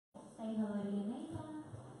say hello to your neighbour.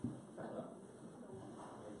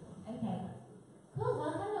 Okay. Cool.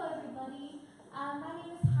 Well, hello everybody. My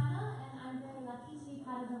name is Hannah, and I'm very lucky to be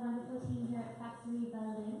part of the wonderful team here at Factory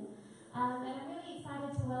Berlin. And I'm really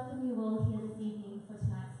excited to welcome you all here this evening for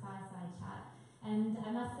tonight's Fireside Chat. And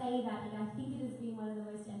I must say that I think it has been one of the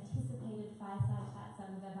most anticipated Fireside Chats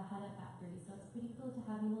that we've ever had at Factory, so it's pretty cool to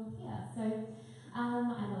have you all here. So I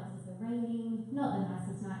know it's also raining, not the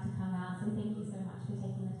nicest night to come out, so thank you so much for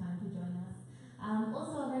taking the time to join us.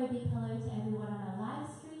 Also a very big hello to everyone on our live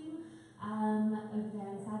stream over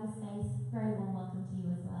there in cyberspace. Very warm welcome to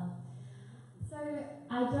you as well. So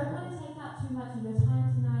I don't want to take up too much of your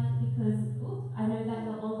time tonight because I know that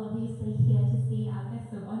you're all obviously here to see our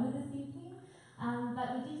guest of honour this evening.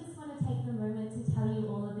 But we did just want to take a moment to tell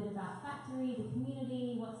you all a bit about Factory, the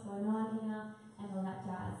community, what's going on here, and all that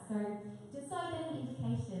jazz. So just so I get an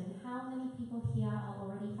indication, how many people here are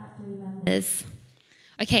already Factory members?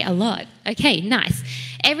 Okay, a lot. Okay, nice.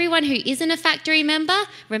 Everyone who isn't a Factory member,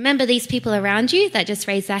 remember these people around you that just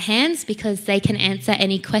raise their hands because they can answer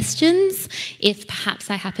any questions if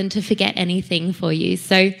perhaps I happen to forget anything for you.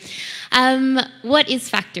 So what is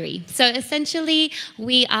Factory? So essentially,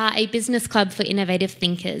 we are a business club for innovative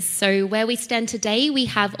thinkers. So where we stand today, we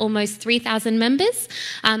have almost 3,000 members,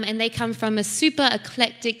 and they come from a super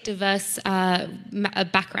eclectic, diverse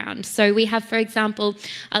background. So we have, for example,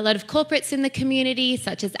 a lot of corporates in the community,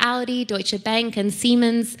 such as Audi, Deutsche Bank, and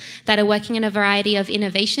Siemens, that are working on a variety of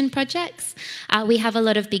innovation projects. We have a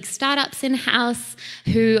lot of big startups in-house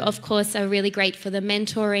who, of course, are really great for the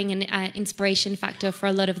mentoring and inspiration factor for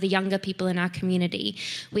a lot of the younger people in our community.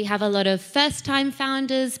 We have a lot of first-time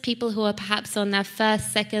founders, people who are perhaps on their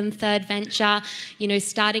first, second, third venture,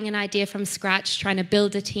 starting an idea from scratch, trying to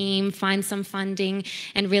build a team, find some funding,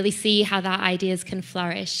 and really see how their ideas can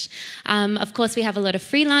flourish. Of course, we have a lot of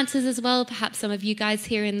freelancers as well, perhaps some of you guys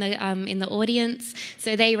here in the audience.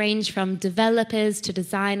 So they range from developers to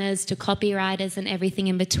designers to copywriters and everything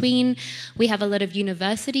in between. We have a lot of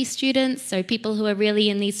university students, so people who are really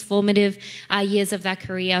in these formative years of their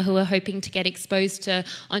career who are hoping to get exposed to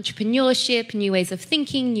entrepreneurship, new ways of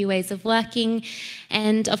thinking, new ways of working.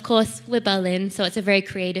 And of course, we're Berlin, so it's a very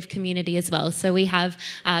creative community as well. So we have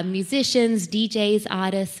musicians, DJs,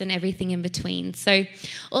 artists, and everything in between. So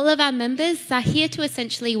all of our members are here to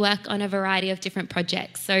essentially work on a variety of different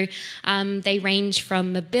projects. So they range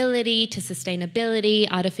from mobility to sustainability,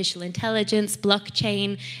 artificial intelligence,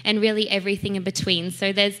 blockchain, and really everything in between.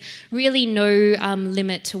 So there's really no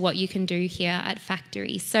limit to what you can do here at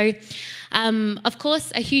Factory. So of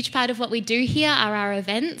course, a huge part of what we do here are our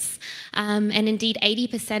events, and indeed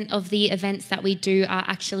 80% of the events that we do are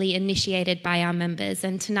actually initiated by our members,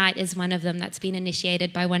 and tonight is one of them that's been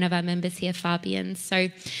initiated by one of our members here, Fabian. So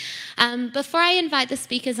before I invite the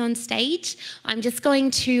speakers on stage, I'm just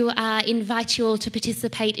going to invite you all to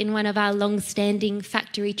participate in one of our long-standing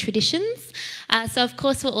Factory traditions. So of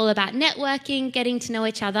course, we're all about networking, getting to know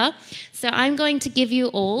each other. So I'm going to give you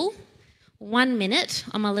all 1 minute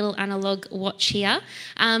on my little analog watch here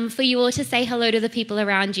for you all to say hello to the people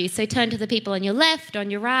around you. So turn to the people on your left, on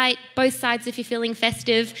your right, both sides if you're feeling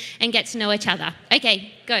festive, and get to know each other.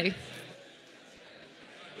 Okay, go.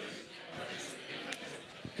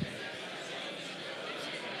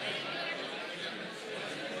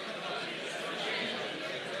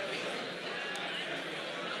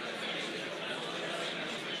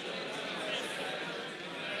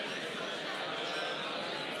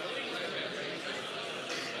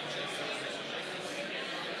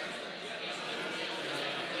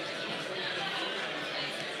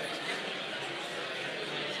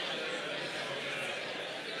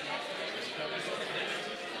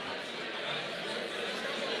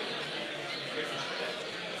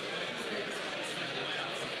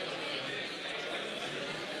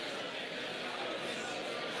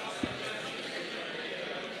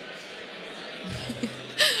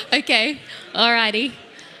 Okay, alrighty.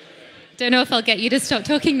 Don't know if I'll get you to stop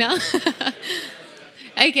talking now.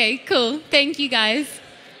 Okay, cool. Thank you, guys.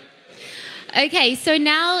 Okay, so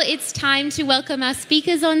now it's time to welcome our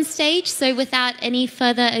speakers on stage. So without any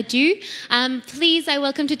further ado, please, I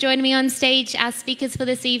welcome to join me on stage our speakers for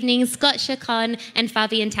this evening, Scott Chacon and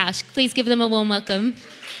Fabian Tausch. Please give them a warm welcome.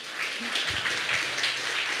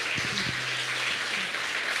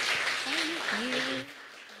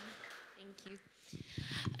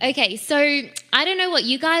 Okay, so I don't know what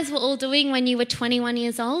you guys were all doing when you were 21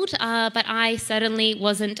 years old, but I certainly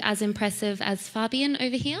wasn't as impressive as Fabian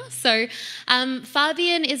over here. So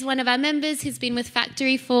Fabian is one of our members who's been with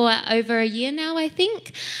Factory for over a year now, I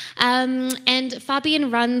think. And Fabian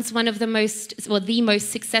runs one of the most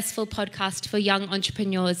successful podcast for young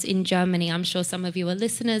entrepreneurs in Germany. I'm sure some of you are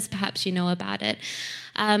listeners, perhaps you know about it.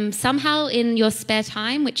 Somehow in your spare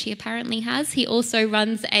time, which he apparently has, he also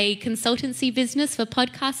runs a consultancy business for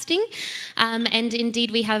podcasting. And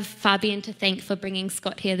indeed, we have Fabian to thank for bringing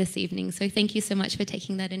Scott here this evening. So thank you so much for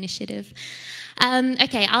taking that initiative.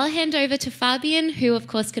 Okay, I'll hand over to Fabian, who of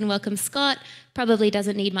course can welcome Scott. Probably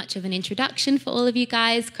doesn't need much of an introduction for all of you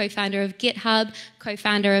guys, co-founder of GitHub,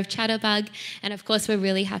 co-founder of Chatterbug, and of course we're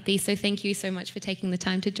really happy. So thank you so much for taking the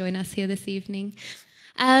time to join us here this evening.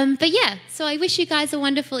 But yeah, so I wish you guys a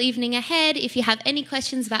wonderful evening ahead. If you have any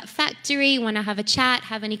questions about Factory, want to have a chat,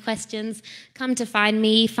 have any questions, come to find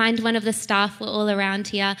me, find one of the staff. We're all around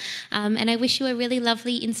here. And I wish you a really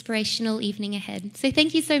lovely, inspirational evening ahead. So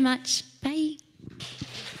thank you so much. Bye.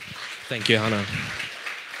 Thank you, Hannah.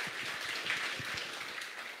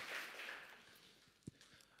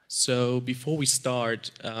 So before we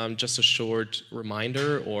start, just a short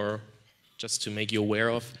reminder, or just to make you aware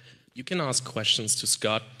of, you can ask questions to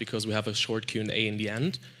Scott because we have a short Q&A in the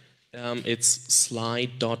end. It's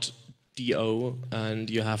slide.do, and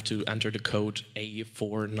you have to enter the code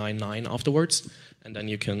A499 afterwards, and then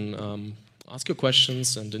you can ask your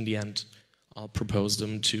questions, and in the end, I'll propose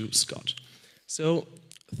them to Scott. So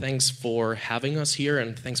thanks for having us here,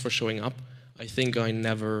 and thanks for showing up. I think I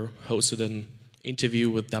never hosted an interview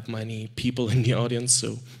with that many people in the audience,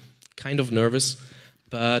 so kind of nervous.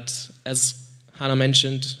 But as Hannah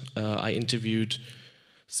mentioned, I interviewed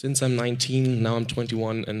since I'm 19, now I'm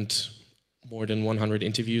 21, and more than 100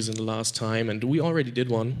 interviews in the last time, and we already did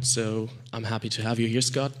one, so I'm happy to have you here,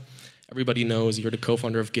 Scott. Everybody knows you're the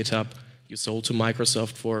co-founder of GitHub. You sold to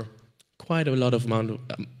Microsoft for quite a lot of money,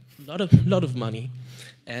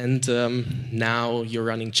 and now you're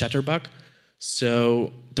running Chatterbug.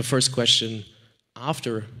 So the first question,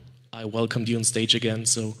 after I welcomed you on stage again,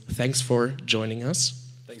 so thanks for joining us.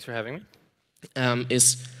 Thanks for having me.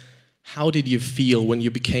 Is how did you feel when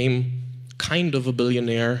you became kind of a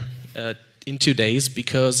billionaire in 2 days?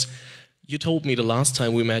 Because you told me the last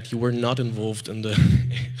time we met you were not involved in the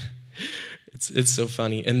it's so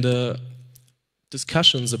funny, in the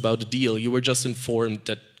discussions about the deal. You were just informed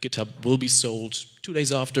that GitHub will be sold 2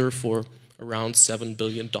 days after for around $7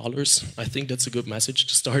 billion. I think that's a good message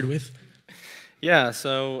to start with. Yeah,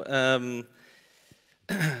 so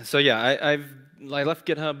I left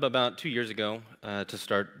GitHub about 2 years ago to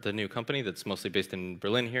start the new company that's mostly based in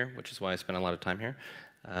Berlin here, which is why I spent a lot of time here,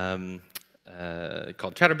 called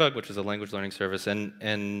Chatterbug, which is a language learning service,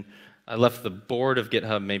 and I left the board of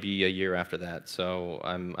GitHub maybe a year after that, so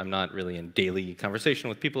I'm not really in daily conversation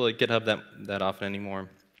with people at GitHub that often anymore.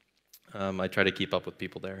 I try to keep up with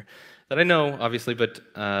people there that I know, obviously, but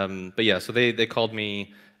yeah, so they called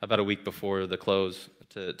me about a week before the close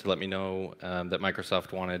to let me know that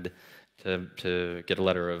Microsoft wanted to get a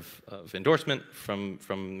letter of endorsement from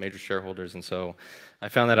major shareholders, and so I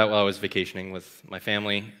found that out while I was vacationing with my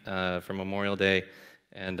family for Memorial Day,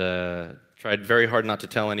 and tried very hard not to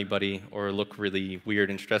tell anybody or look really weird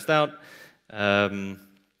and stressed out,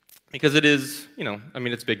 because it is, I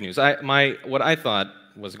mean, it's big news. What I thought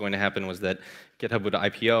was going to happen was that GitHub would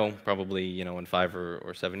IPO probably, in 5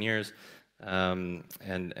 or 7 years. And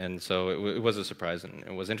so it was a surprise, and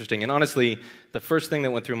it was interesting. And honestly, the first thing that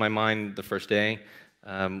went through my mind the first day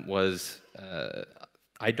was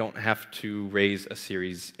I don't have to raise a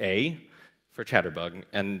Series A for Chatterbug,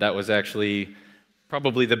 and that was actually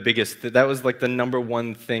probably the biggest. That was like the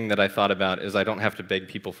 #1 thing that I thought about, is I don't have to beg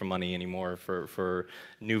people for money anymore for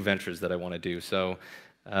new ventures that I want to do. So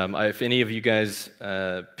if any of you guys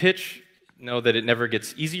pitch, know that it never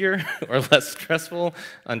gets easier or less stressful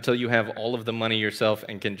until you have all of the money yourself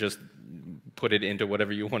and can just put it into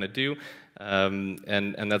whatever you want to do.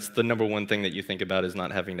 And that's the #1 thing that you think about, is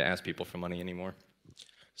not having to ask people for money anymore.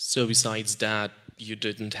 So besides that, you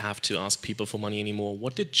didn't have to ask people for money anymore.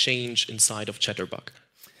 What did change inside of Chatterbug?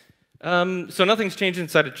 So nothing's changed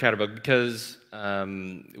inside of Chatterbug because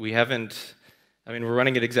we haven't, I mean, we're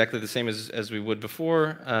running it exactly the same as we would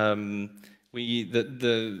before.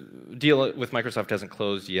 The deal with Microsoft hasn't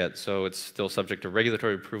closed yet, so it's still subject to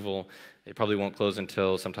regulatory approval. It probably won't close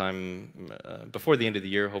until sometime before the end of the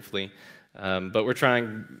year, hopefully. But we're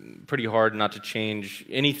trying pretty hard not to change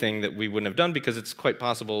anything that we wouldn't have done, because it's quite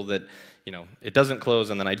possible that it doesn't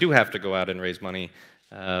close, and then I do have to go out and raise money.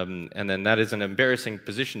 And then that is an embarrassing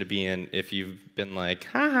position to be in if you've been like,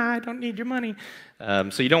 haha, I don't need your money.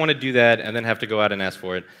 So you don't want to do that and then have to go out and ask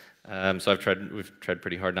for it. So we've tried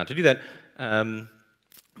pretty hard not to do that.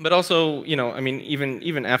 But also, I mean,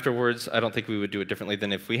 even afterwards, I don't think we would do it differently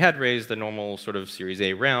than if we had raised the normal sort of Series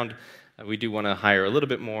A round. We do want to hire a little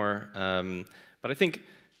bit more. But I think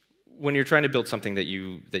when you're trying to build something that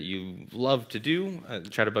you love to do,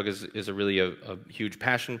 Chatterbug is a really a huge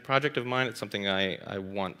passion project of mine. It's something I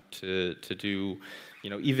want to do.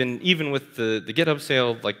 Even with the GitHub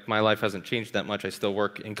sale, like my life hasn't changed that much. I still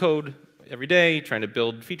work in code every day, trying to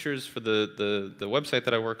build features for the website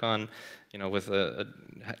that I work on. With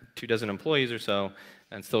 24 employees or so,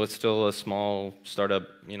 and so it's still a small startup,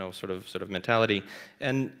 sort of mentality.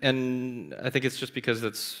 And I think it's just because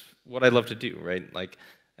that's what I love to do, right? Like,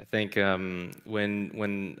 I think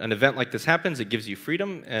when an event like this happens, it gives you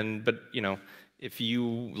freedom. But if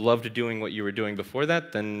you loved doing what you were doing before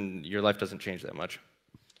that, then your life doesn't change that much.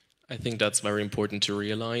 I think that's very important to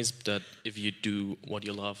realize, that if you do what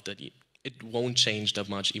you love, it won't change that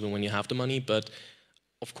much, even when you have the money. But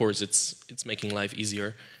of course, it's making life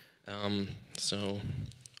easier. So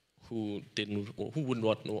who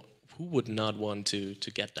would not want to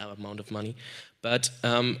get that amount of money? But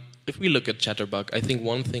if we look at Chatterbug, I think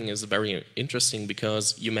one thing is very interesting,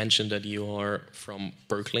 because you mentioned that you are from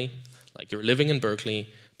Berkeley, like you're living in Berkeley,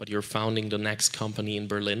 but you're founding the next company in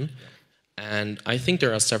Berlin. And I think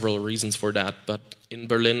there are several reasons for that. But in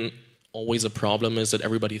Berlin, always a problem is that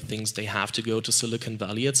everybody thinks they have to go to Silicon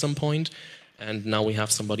Valley at some point. And now we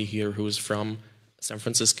have somebody here who is from San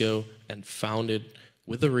Francisco and founded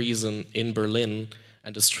with a reason in Berlin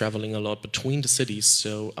and is traveling a lot between the cities.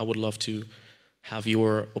 So I would love to have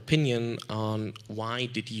your opinion on why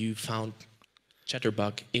did you found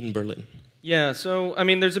Chatterbug in Berlin? Yeah, so I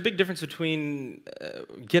mean, there's a big difference between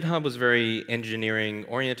GitHub was very engineering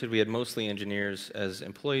oriented. We had mostly engineers as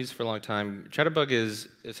employees for a long time. Chatterbug is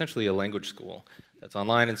essentially a language school that's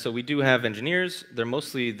online, and so we do have engineers. They're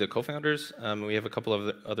mostly the co-founders. We have a couple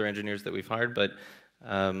of other engineers that we've hired, but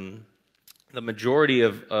the majority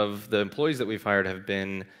of the employees that we've hired have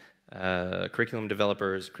been curriculum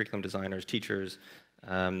developers, curriculum designers, teachers,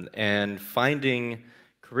 and finding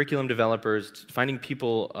curriculum developers, finding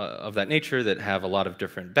people of that nature that have a lot of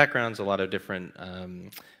different backgrounds, a lot of different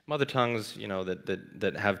mother tongues,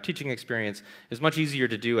 that have teaching experience is much easier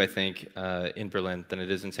to do, I think, in Berlin than it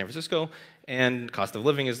is in San Francisco. And cost of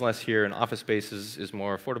living is less here, and office space is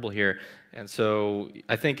more affordable here. And so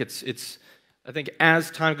I think I think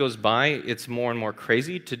as time goes by, it's more and more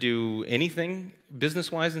crazy to do anything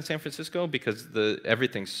business-wise in San Francisco because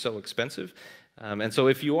everything's so expensive. And so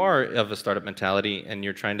if you are of a startup mentality and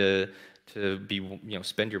you're trying to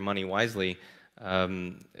spend your money wisely,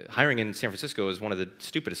 hiring in San Francisco is one of the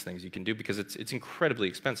stupidest things you can do because it's incredibly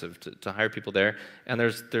expensive to hire people there, and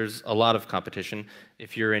there's a lot of competition.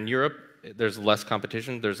 If you're in Europe, there's less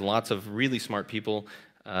competition. There's lots of really smart people,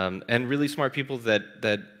 and really smart people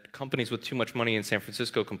that companies with too much money in San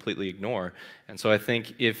Francisco completely ignore. And so I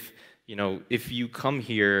think if you come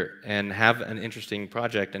here and have an interesting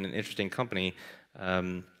project and an interesting company,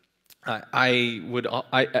 I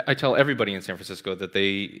tell everybody in San Francisco that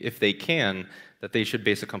if they can, that they should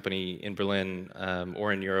base a company in Berlin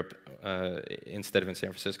or in Europe instead of in San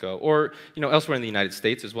Francisco, or elsewhere in the United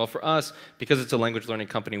States as well. For us, because it's a language learning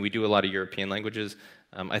company, we do a lot of European languages.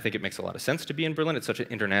 I think it makes a lot of sense to be in Berlin. It's such an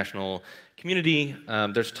international community.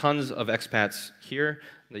 There's tons of expats here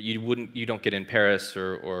that you don't get in Paris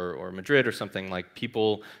or Madrid or something. Like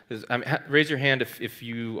people, raise your hand if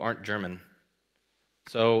you aren't German.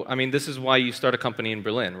 So I mean, this is why you start a company in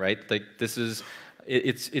Berlin, right? Like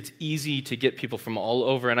it's easy to get people from all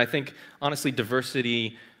over, and I think honestly,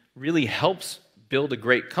 diversity really helps build a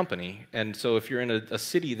great company. And so if you're in a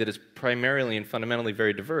city that is primarily and fundamentally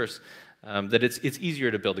very diverse, that it's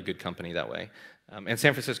easier to build a good company that way. And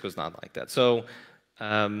San Francisco is not like that. So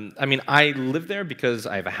I mean, I live there because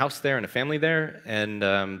I have a house there and a family there,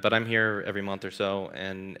 but I'm here every month or so,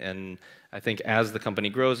 and I think as the company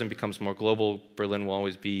grows and becomes more global, Berlin will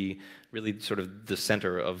always be really sort of the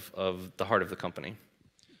center of the heart of the company.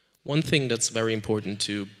 One thing that's very important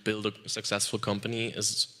to build a successful company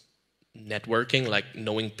is networking, like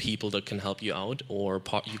knowing people that can help you out or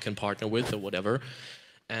you can partner with or whatever.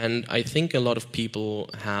 And I think a lot of people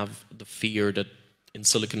have the fear that in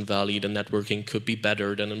Silicon Valley the networking could be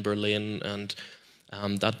better than in Berlin, and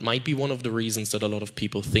that might be one of the reasons that a lot of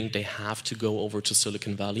people think they have to go over to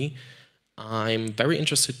Silicon Valley. I'm very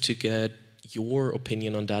interested to get your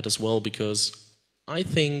opinion on that as well, because I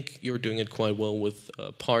think you're doing it quite well with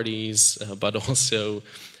parties, but also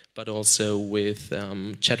but also with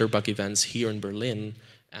Chatterbug events here in Berlin.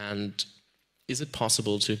 And is it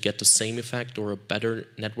possible to get the same effect or a better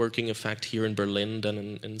networking effect here in Berlin than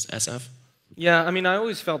in SF? Yeah, I mean, I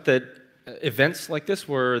always felt that events like this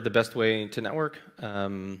were the best way to network.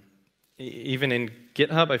 Even in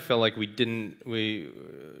GitHub, I felt like even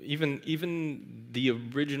the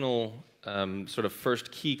original sort of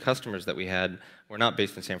first key customers that we had were not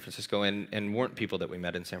based in San Francisco and weren't people that we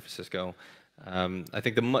met in San Francisco. I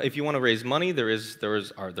think if you want to raise money, there are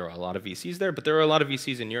a lot of VCs there, but there are a lot of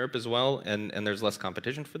VCs in Europe as well, and there's less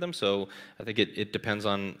competition for them. So I think it depends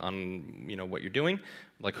on what you're doing,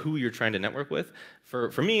 like who you're trying to network with.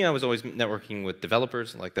 For me, I was always networking with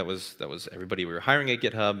developers. Like that was everybody we were hiring at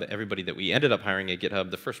GitHub, everybody that we ended up hiring at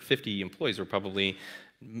GitHub. The first 50 employees were probably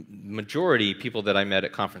majority people that I met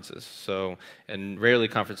at conferences. So, and rarely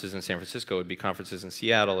conferences in San Francisco, it would be conferences in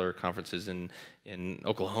Seattle or conferences in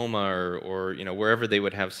Oklahoma or wherever they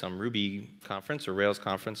would have some Ruby conference or Rails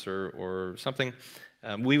conference or something.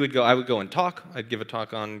 I would go and talk. I'd give a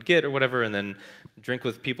talk on Git or whatever, and then drink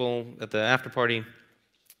with people at the after party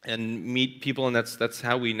and meet people, and that's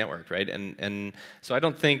how we networked, right? And so I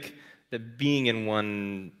don't think that being in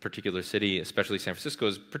one particular city, especially San Francisco,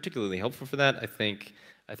 is particularly helpful for that. I think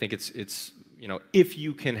it's if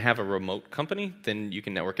you can have a remote company, then you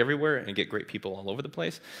can network everywhere and get great people all over the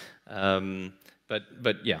place.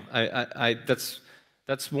 But yeah,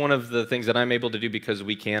 that's one of the things that I'm able to do because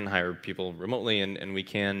we can hire people remotely and we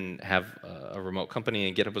can have a remote company,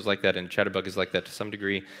 and GitHub was like that and Chatterbug is like that to some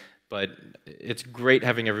degree. But it's great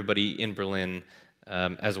having everybody in Berlin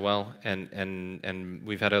as well, and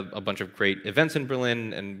we've had a bunch of great events in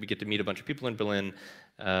Berlin, and we get to meet a bunch of people in Berlin.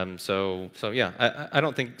 So yeah, I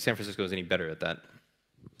don't think San Francisco is any better at that.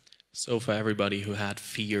 So for everybody who had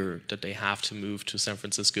fear that they have to move to San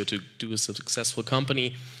Francisco to do a successful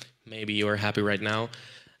company, maybe you're happy right now.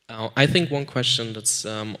 I think one question that's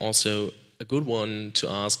also a good one to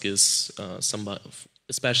ask is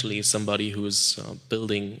especially somebody who is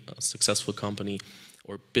building a successful company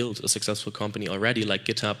or built a successful company already, like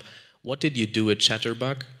GitHub. What did you do at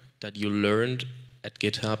Chatterbug that you learned at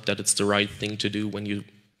GitHub that it's the right thing to do when you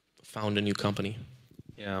found a new company?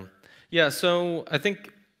 Yeah. So I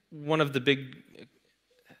think one of the big,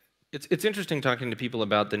 it's interesting talking to people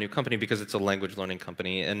about the new company because it's a language learning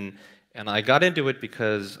company, and I got into it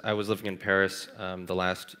because I was living in Paris the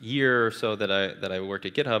last year or so that I worked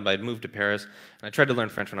at GitHub. I'd moved to Paris and I tried to learn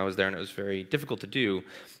French when I was there, and it was very difficult to do.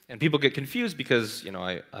 And people get confused because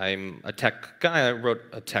I'm a tech guy. I wrote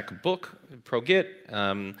a tech book, Pro Git,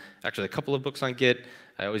 actually a couple of books on Git.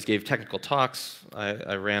 I always gave technical talks.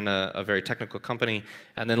 I ran a very technical company,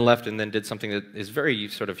 and then left and then did something that is very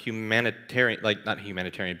sort of humanitarian, like not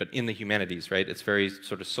humanitarian, but in the humanities, right? It's very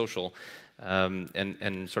sort of social,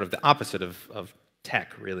 and sort of the opposite of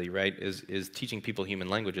tech, really, right? Is teaching people human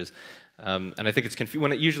languages. And I think it's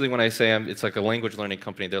confusing. Usually when I say it's like a language learning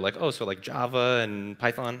company, they're like, oh, so like Java and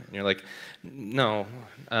Python? And you're like, no.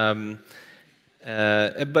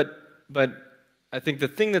 But I think the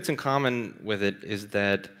thing that's in common with it is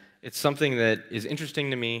that it's something that is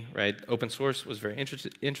interesting to me, right? Open source was very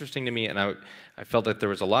interesting to me, and I felt that there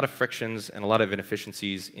was a lot of frictions and a lot of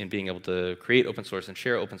inefficiencies in being able to create open source and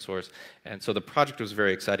share open source. And so the project was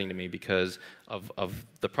very exciting to me because of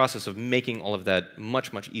the process of making all of that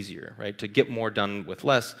much, much easier, right? To get more done with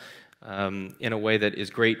less in a way that is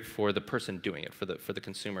great for the person doing it, for the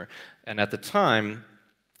consumer. And at the time,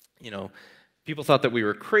 people thought that we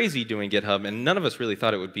were crazy doing GitHub, and none of us really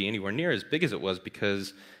thought it would be anywhere near as big as it was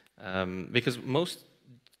because most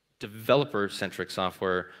developer-centric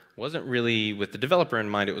software wasn't really with the developer in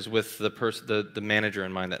mind. It was with the manager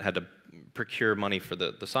in mind that had to procure money for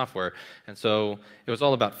the software. And so it was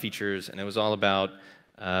all about features, and it was all about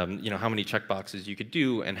how many checkboxes you could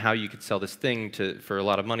do and how you could sell this thing for a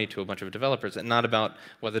lot of money to a bunch of developers, and not about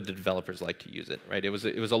whether the developers like to use it, right? It was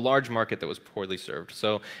a large market that was poorly served.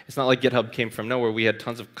 So it's not like GitHub came from nowhere. We had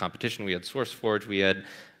tons of competition. We had SourceForge, we had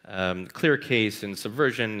ClearCase and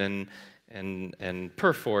Subversion and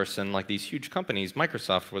Perforce and like these huge companies.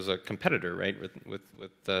 Microsoft was a competitor, right, with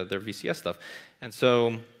their VCS stuff. And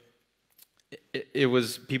so it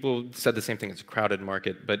was, people said the same thing, it's a crowded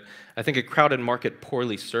market, but I think a crowded market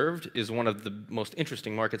poorly served is one of the most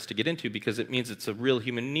interesting markets to get into because it means it's a real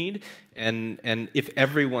human need, and if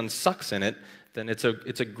everyone sucks in it, then it's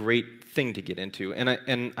a great thing to get into.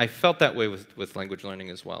 And I felt that way with language learning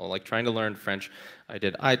as well. Like trying to learn French, I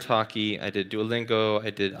did italki, I did Duolingo, I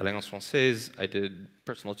did Alliance Française, I did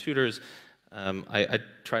personal tutors. I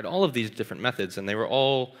tried all of these different methods, and they were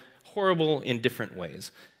all horrible in different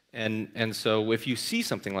ways. And so if you see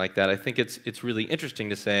something like that, I think it's really interesting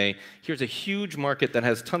to say, here's a huge market that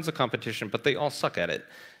has tons of competition, but they all suck at it.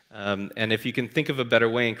 And if you can think of a better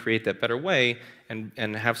way and create that better way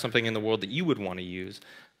and have something in the world that you would want to use,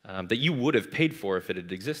 that you would have paid for if it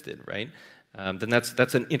had existed, right? Then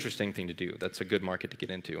that's an interesting thing to do. That's a good market to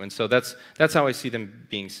get into. And so that's how I see them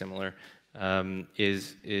being similar,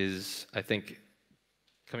 is I think,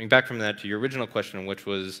 coming back from that to your original question, which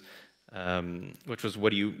was what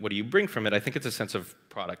do you bring from it? I think it's a sense of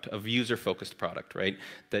product, of user-focused product, right?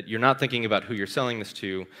 That you're not thinking about who you're selling this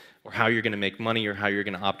to, or how you're going to make money, or how you're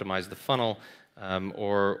going to optimize the funnel,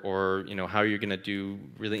 or how you're going to do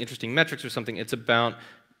really interesting metrics or something. It's about,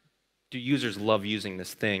 do users love using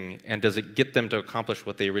this thing, and does it get them to accomplish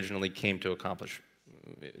what they originally came to accomplish,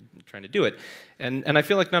 trying to do it? And I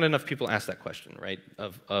feel like not enough people ask that question, right?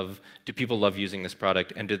 Of do people love using this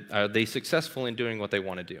product, and are they successful in doing what they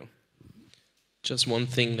want to do? Just one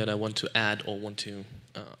thing that I want to add or want to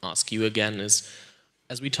ask you again is,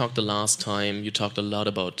 as we talked the last time, you talked a lot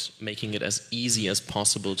about making it as easy as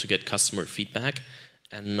possible to get customer feedback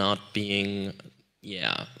and not being,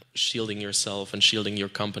 shielding yourself and shielding your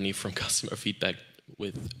company from customer feedback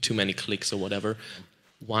with too many clicks or whatever.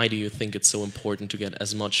 Why do you think it's so important to get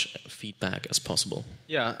as much feedback as possible?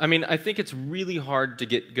 Yeah, I mean, I think it's really hard to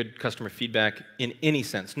get good customer feedback in any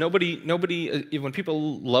sense. Nobody, when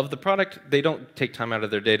people love the product, they don't take time out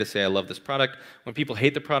of their day to say, I love this product. When people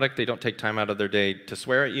hate the product, they don't take time out of their day to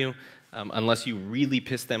swear at you, unless you really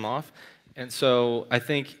piss them off. And so I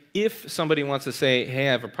think if somebody wants to say, hey,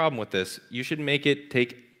 I have a problem with this, you should make it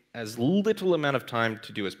take as little amount of time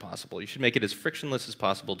to do as possible. You should make it as frictionless as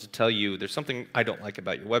possible to tell you there's something I don't like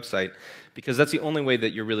about your website, because that's the only way that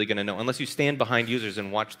you're really going to know. Unless you stand behind users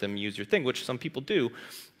and watch them use your thing, which some people do,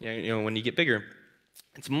 when you get bigger,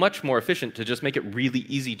 it's much more efficient to just make it really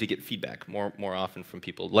easy to get feedback more often from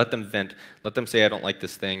people. Let them vent, let them say I don't like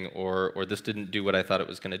this thing, or this didn't do what I thought it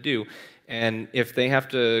was going to do. And if they have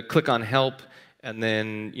to click on help and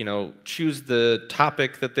then choose the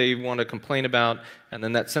topic that they want to complain about, and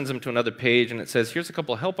then that sends them to another page, and it says, here's a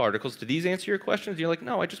couple of help articles. Do these answer your questions? You're like,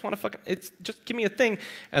 no, I just want to just give me a thing.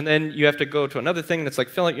 And then you have to go to another thing that's like,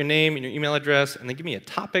 fill out your name and your email address, and then give me a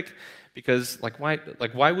topic, because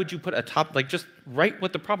why would you put a topic? Like, just write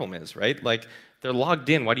what the problem is, right? Like, they're logged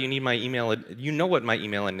in. Why do you need my email? You know what my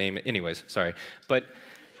email and name. Anyways, sorry, but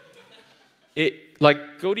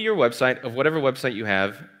go to your website, of whatever website you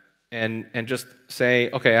have, and just say,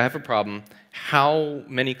 okay, I have a problem. How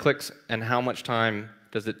many clicks and how much time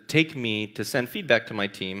does it take me to send feedback to my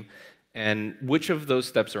team, and which of those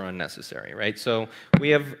steps are unnecessary, right? So we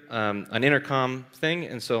have an intercom thing,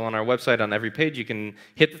 and so on our website, on every page, you can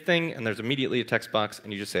hit the thing, and there's immediately a text box,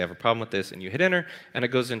 and you just say, I have a problem with this, and you hit enter, and it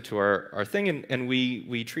goes into our thing, and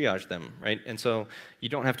we triage them, right? And so you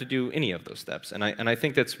don't have to do any of those steps, and I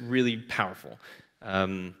think that's really powerful.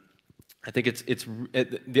 I think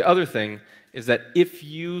the other thing is that if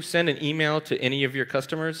you send an email to any of your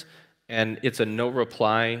customers and it's a no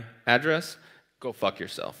reply address, go fuck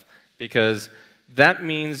yourself. Because that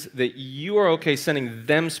means that you are okay sending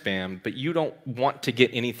them spam, but you don't want to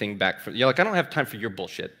get anything back. You're like, I don't have time for your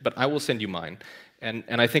bullshit, but I will send you mine. And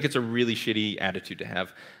I think it's a really shitty attitude to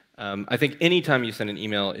have. I think anytime you send an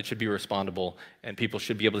email, it should be respondable, and people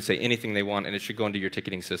should be able to say anything they want, and it should go into your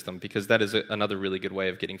ticketing system, because that is another really good way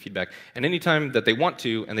of getting feedback. And anytime that they want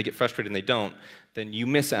to, and they get frustrated and they don't, then you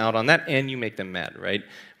miss out on that, and you make them mad, right?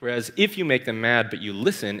 Whereas if you make them mad, but you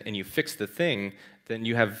listen, and you fix the thing, then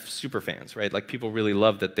you have super fans, right? Like, people really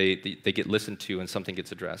love that they get listened to and something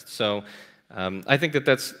gets addressed. So I think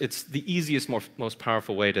it's the easiest, most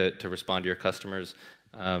powerful way to respond to your customers.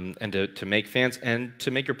 And to make fans and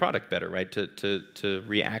to make your product better, right? To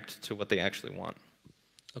react to what they actually want.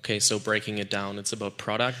 Okay, so breaking it down, it's about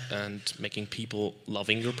product and making people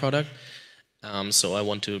loving your product. So I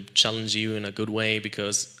want to challenge you in a good way,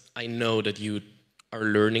 because I know that you are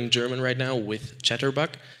learning German right now with Chatterbug.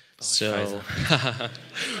 So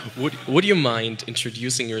would you mind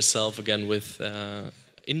introducing yourself again with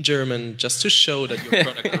in German, just to show that your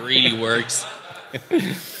product really works?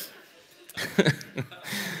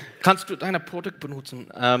 Kannst du dein Produkt benutzen?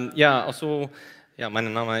 Mein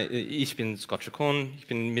Name, ich bin Chacon, ich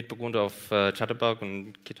bin Mitbegründer auf Chatterbug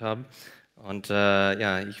und GitHub. Und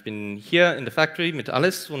ich bin hier in der Factory mit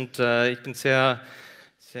alles, und ich bin sehr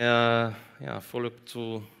voll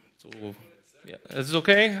zu ist es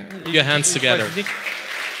okay? Your hands together.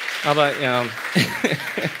 Aber ja,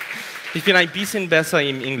 ich bin ein bisschen besser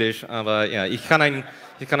im Englisch, aber ja, ich kann eine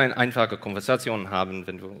einfache Konversation haben,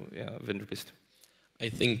 wenn du bist. I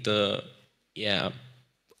think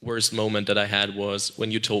worst moment that I had was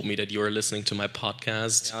when you told me that you were listening to my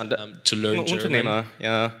podcast to learn German. Unternehmer,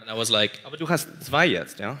 ja. And I was like, Aber du hast 2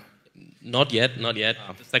 jetzt, ja? Not yet, not yet.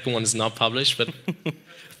 Oh. The second one is not published, but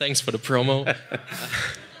thanks for the promo.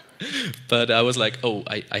 But I was like, oh,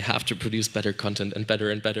 I have to produce better content and better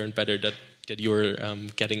and better and better, that you're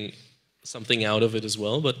getting something out of it as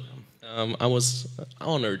well. But I was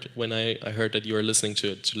honored when I heard that you were listening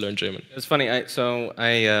to it to learn German. It's funny. I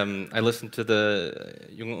listened to the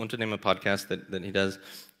Junge Unternehmer podcast that he does,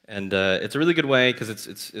 and it's a really good way because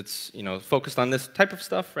it's focused on this type of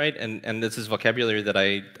stuff, right? And this is vocabulary that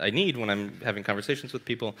I need when I'm having conversations with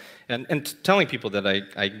people, and telling people that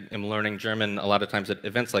I am learning German. A lot of times at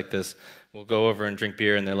events like this, we'll go over and drink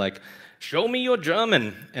beer, and they're like, "Show me your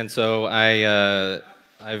German," and so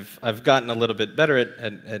I've gotten a little bit better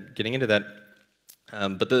at getting into that.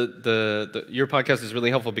 But your podcast is really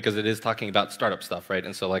helpful because it is talking about startup stuff, right?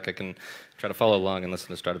 And so like I can try to follow along and listen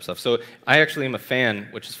to startup stuff. So I actually am a fan,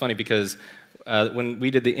 which is funny because when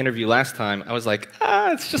we did the interview last time, I was like,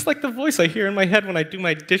 it's just like the voice I hear in my head when I do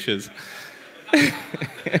my dishes.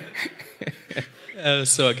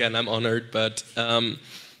 So again, I'm honored, but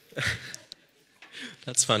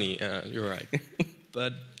that's funny. You're right.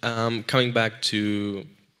 But coming back to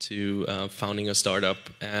founding a startup,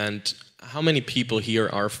 and how many people here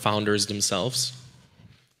are founders themselves?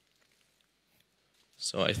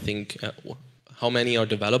 So I think, how many are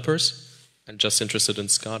developers? And just interested in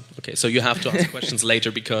Scott? Okay, so you have to ask questions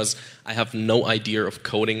later because I have no idea of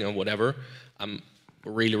coding or whatever. I'm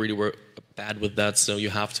really bad with that, so you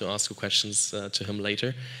have to ask questions to him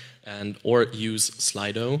later, or use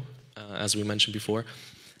Slido, as we mentioned before.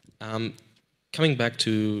 Coming back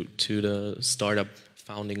to the startup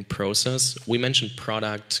founding process, we mentioned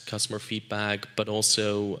product, customer feedback, but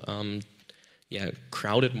also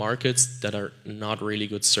crowded markets that are not really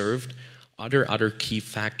good served. Are there other key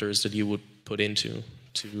factors that you would put into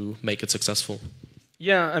to make it successful?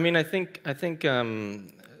 Yeah, I mean, I think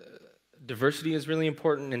diversity is really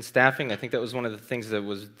important in staffing. I think that was one of the things that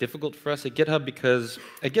was difficult for us at GitHub, because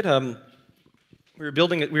at GitHub we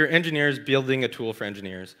were engineers building a tool for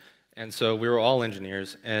engineers. And so we were all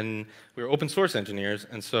engineers, and we were open source engineers,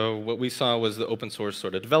 and so what we saw was the open source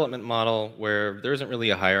sort of development model where there isn't really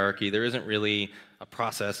a hierarchy, there isn't really a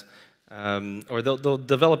process, or they'll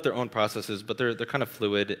develop their own processes, but they're kind of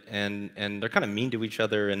fluid, and they're kind of mean to each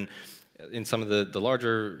other, and in some of the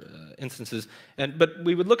larger instances. But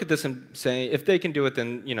we would look at this and say, if they can do it,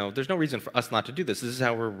 then there's no reason for us not to do this. This is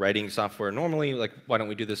how we're writing software normally. Like, why don't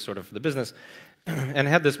we do this sort of for the business? And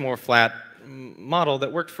had this more flat model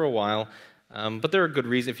that worked for a while. But there are good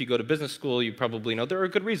reasons. If you go to business school, you probably know there are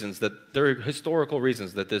good reasons, there are historical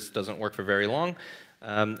reasons that this doesn't work for very long.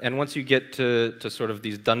 And once you get to sort of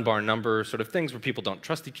these Dunbar number sort of things where people don't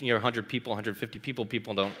trust each other, 100 people, 150 people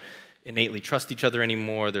don't innately trust each other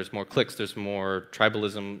anymore. There's more cliques, there's more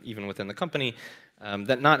tribalism even within the company.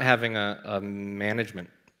 That not having a management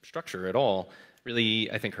structure at all really,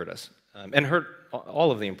 I think, hurt us. And hurt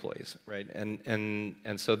all of the employees, right? And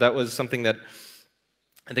so that was something that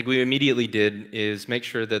I think we immediately did, is make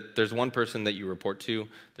sure that there's one person that you report to,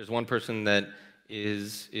 there's one person that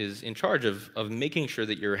is in charge of making sure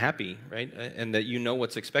that you're happy, right? And that you know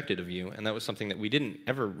what's expected of you. And that was something that we didn't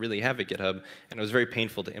ever really have at GitHub, and it was very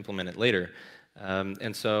painful to implement it later.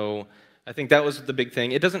 And so I think that was the big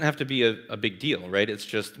thing. It doesn't have to be a big deal, right? It's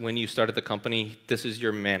just when you start at the company, this is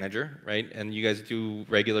your manager, right? And you guys do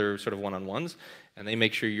regular sort of one-on-ones, and they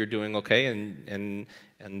make sure you're doing okay, and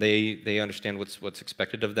they understand what's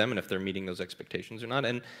expected of them, and if they're meeting those expectations or not.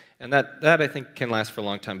 And that I think can last for a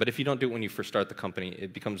long time. But if you don't do it when you first start the company,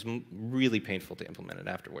 it becomes really painful to implement it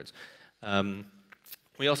afterwards.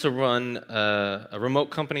 We also run a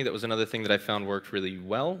remote company. That was another thing that I found worked really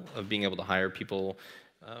well, of being able to hire people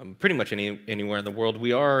pretty much anywhere in the world.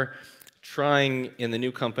 We are trying in the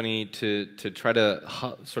new company to try to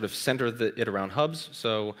sort of center it around hubs.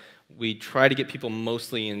 So we try to get people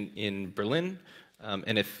mostly in Berlin,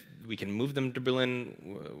 and if we can move them to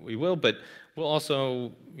Berlin, we will. But we'll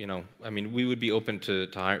also, I mean, we would be open to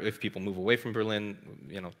hire if people move away from Berlin.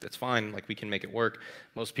 That's fine. Like, we can make it work.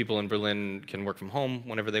 Most people in Berlin can work from home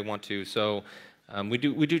whenever they want to. So we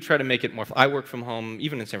do try to make it more. I work from home,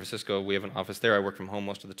 even in San Francisco. We have an office there. I work from home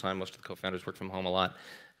most of the time. Most of the co-founders work from home a lot.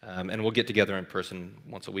 And we'll get together in person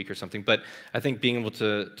once a week or something. But I think being able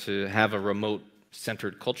to have a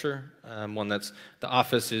remote-centered culture, one that's the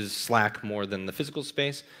office is Slack more than the physical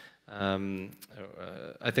space,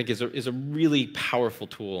 I think is a really powerful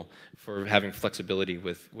tool for having flexibility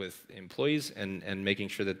with employees and making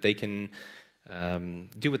sure that they can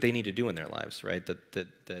do what they need to do in their lives, right? That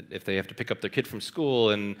if they have to pick up their kid from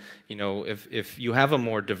school, and if you have a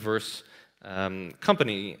more diverse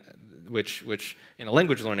company, which in a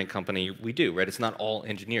language learning company we do, right? It's not all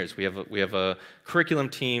engineers. We have a curriculum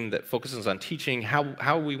team that focuses on teaching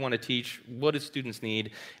how we want to teach, what do students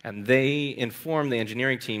need, and they inform the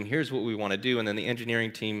engineering team, here's what we want to do, and then the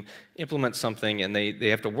engineering team implements something, and they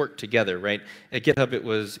have to work together, right? At GitHub, it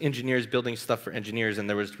was engineers building stuff for engineers, and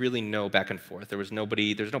there was really no back and forth. There's no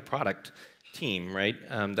product team, right?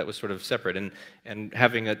 That was sort of separate, and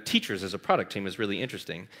having teachers as a product team is really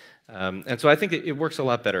interesting. And so I think it works a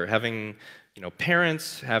lot better. Having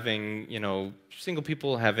parents, having single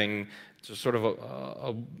people, having sort of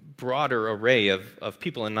a broader array of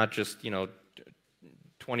people, and not just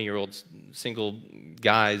 20-year-old single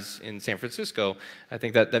guys in San Francisco. I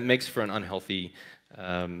think that makes for an unhealthy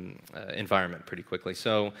environment pretty quickly.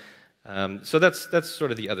 So that's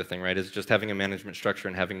sort of the other thing, right? Is just having a management structure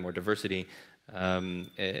and having more diversity from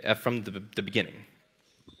the beginning.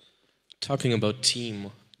 Talking about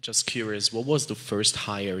team, just curious, what was the first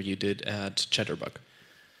hire you did at Chatterbug?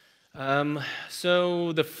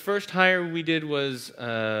 So the first hire we did was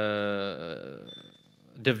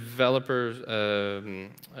developer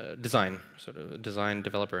design, sort of design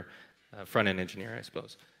developer, front-end engineer, I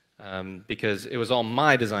suppose. Because it was all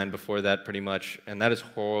my design before that, pretty much, and that is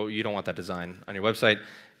horrible. You don't want that design on your website.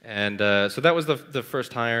 And so that was the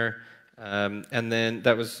first hire, and then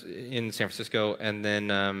that was in San Francisco. And then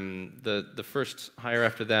the first hire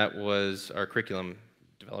after that was our curriculum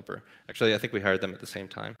developer. Actually, I think we hired them at the same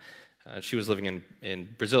time. She was living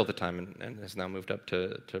in Brazil at the time, and has now moved up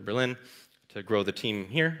to Berlin to grow the team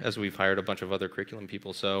here, as we've hired a bunch of other curriculum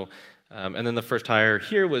people. So, and then the first hire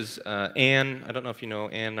here was Anne. I don't know if you know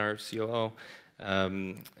Anne, our COO,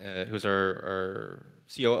 who's our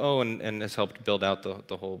COO and has helped build out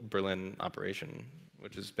the whole Berlin operation,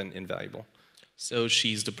 which has been invaluable. So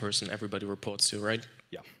she's the person everybody reports to, right?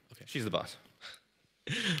 Yeah. Okay. She's the boss.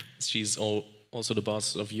 She's also the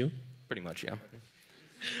boss of you? Pretty much, yeah.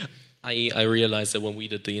 I realized that when we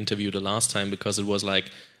did the interview the last time, because it was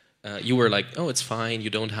like, you were like, oh, it's fine, you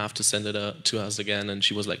don't have to send it to us again, and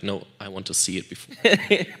she was like, no, I want to see it before.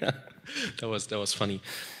 That was funny.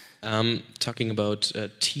 Talking about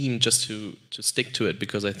team, just to stick to it,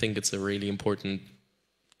 because I think it's a really important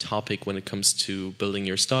topic when it comes to building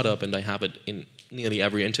your startup, and I have it in nearly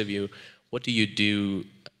every interview. What do you do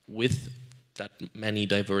with that many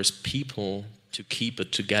diverse people to keep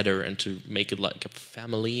it together and to make it like a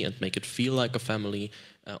family and make it feel like a family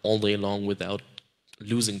all day long without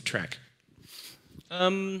losing track?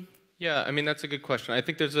 Yeah, I mean, that's a good question. I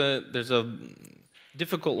think there's a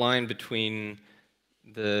difficult line between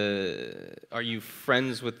are you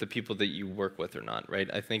friends with the people that you work with or not, right?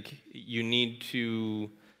 I think you need to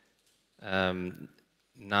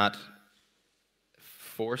not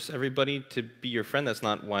force everybody to be your friend. That's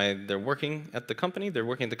not why they're working at the company. They're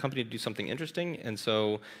working at the company to do something interesting, and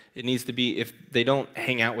so it needs to be, if they don't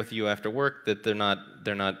hang out with you after work, that they're not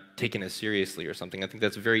taken as seriously or something. I think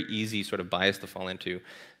that's a very easy sort of bias to fall into.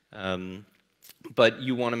 But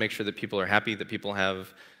you want to make sure that people are happy, that people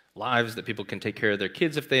have lives, that people can take care of their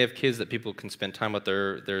kids if they have kids, that people can spend time with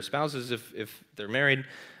their spouses if they're married,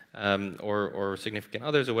 or significant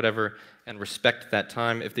others or whatever, and respect that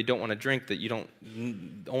time. If they don't want to drink, that you don't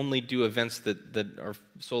only do events that are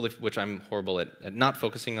solely, which I'm horrible at not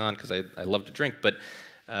focusing on, because I love to drink, but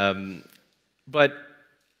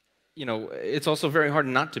it's also very hard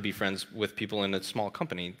not to be friends with people in a small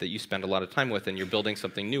company that you spend a lot of time with, and you're building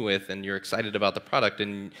something new with, and you're excited about the product,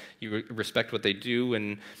 and you respect what they do,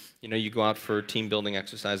 and you go out for team building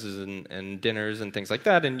exercises and dinners and things like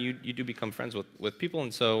that, and you do become friends with people.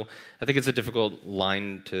 And so I think it's a difficult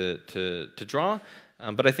line to draw,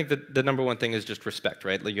 but I think that the number one thing is just respect,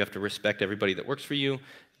 right? Like, you have to respect everybody that works for you,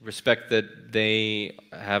 respect that they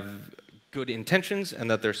have good intentions and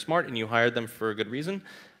that they're smart and you hired them for a good reason.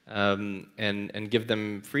 And give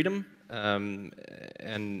them freedom, and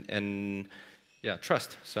yeah,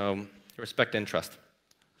 trust. So respect and trust.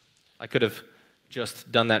 I could have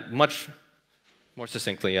just done that much more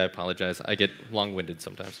succinctly. I apologize. I get long-winded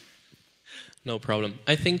sometimes. No problem.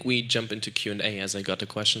 I think we jump into Q&A as I got the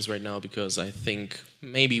questions right now, because I think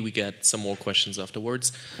maybe we get some more questions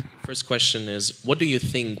afterwards. First question is, what do you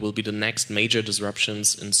think will be the next major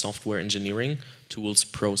disruptions in software engineering, tools,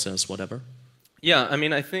 process, whatever? Yeah, I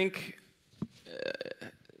mean, I think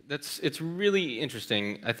it's really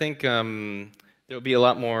interesting. I think there will be a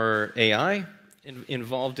lot more AI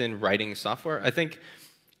involved in writing software. I think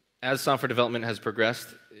as software development has progressed,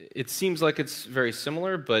 it seems like it's very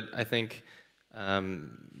similar, but I think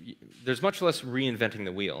there's much less reinventing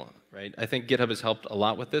the wheel, right? I think GitHub has helped a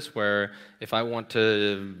lot with this, where if I want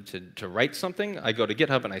to write something, I go to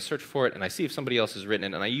GitHub and I search for it and I see if somebody else has written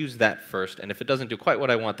it and I use that first, and if it doesn't do quite what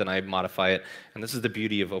I want, then I modify it. And this is the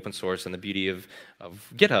beauty of open source and the beauty of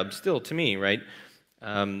GitHub still to me, right?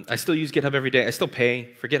 I still use GitHub every day. I still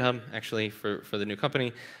pay for GitHub, actually, for the new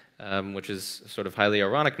company, which is sort of highly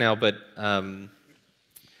ironic now, but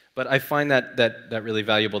I find that really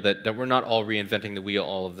valuable, that we're not all reinventing the wheel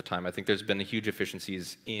all of the time. I think there's been huge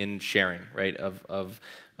efficiencies in sharing, right, of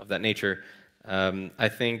that nature. I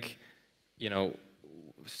think,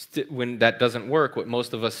 when that doesn't work, what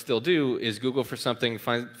most of us still do is Google for something,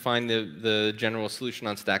 find the general solution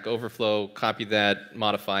on Stack Overflow, copy that,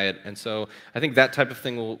 modify it. And so I think that type of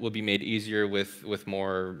thing will be made easier with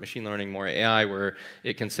more machine learning, more AI, where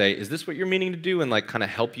it can say, is this what you're meaning to do? And like kind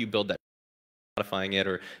of help you build that, modifying it,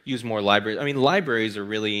 or use more libraries. I mean, libraries are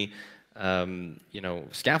really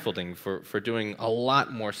scaffolding for doing a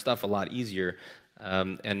lot more stuff a lot easier.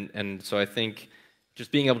 And so I think just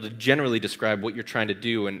being able to generally describe what you're trying to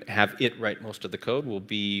do and have it write most of the code will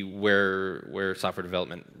be where software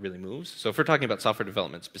development really moves. So if we're talking about software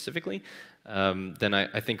development specifically, then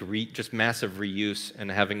I think just massive reuse and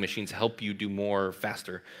having machines help you do more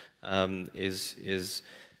faster is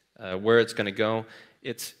where it's going to go.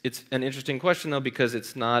 It's an interesting question, though, because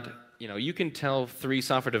it's not, you can tell 3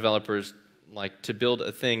 software developers like to build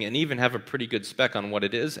a thing and even have a pretty good spec on what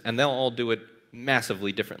it is, and they'll all do it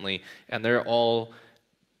massively differently, and they're all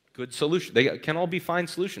good solutions. They can all be fine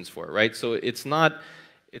solutions for it, right? So it's not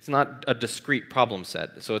a discrete problem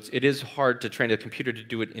set. So it is hard to train a computer to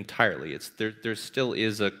do it entirely. There still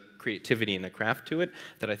is a creativity and a craft to it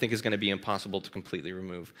that I think is going to be impossible to completely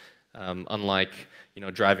remove. Unlike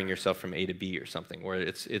driving yourself from A to B or something, where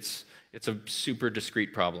it's a super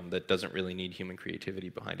discrete problem that doesn't really need human creativity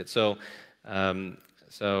behind it. So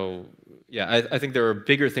yeah, I think there are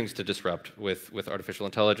bigger things to disrupt with artificial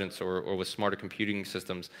intelligence or with smarter computing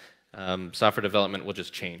systems. Software development will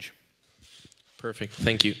just change. Perfect,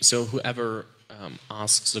 thank you. So whoever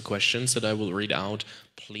asks the questions that I will read out,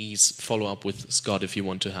 please follow up with Scott if you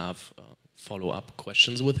want to have follow-up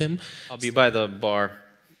questions with him. I'll be by the bar.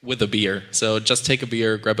 With a beer. So just take a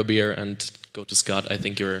beer, grab a beer, and go to Scott. I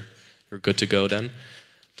think you're good to go then.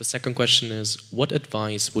 The second question is, what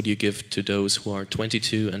advice would you give to those who are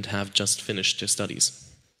 22 and have just finished their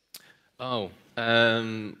studies? Oh,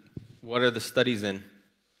 what are the studies in?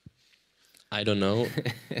 I don't know.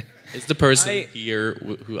 Is the person here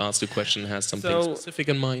who asked the question has something specific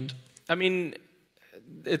in mind? I mean,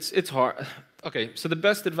 it's hard. Okay, so the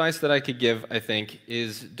best advice that I could give, I think,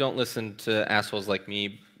 is don't listen to assholes like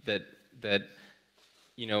me that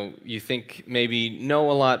you think maybe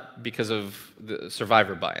know a lot because of the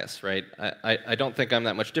survivor bias, right? I don't think I'm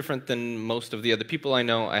that much different than most of the other people I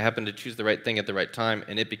know. I happened to choose the right thing at the right time,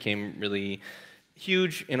 and it became really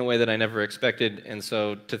huge in a way that I never expected. And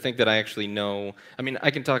so to think that I actually know, I mean,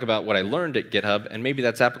 I can talk about what I learned at GitHub, and maybe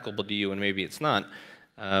that's applicable to you, and maybe it's not.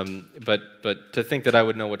 But to think that I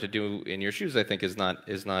would know what to do in your shoes, I think is not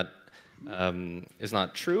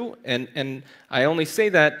true. And I only say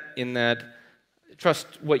that in that trust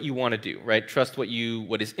what you want to do, right? Trust what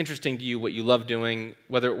is interesting to you, what you love doing,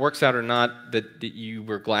 whether it works out or not. That you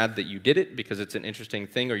were glad that you did it because it's an interesting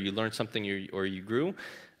thing, or you learned something, or you grew.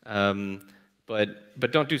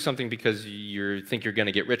 But don't do something because you think you're going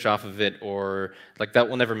to get rich off of it, or like that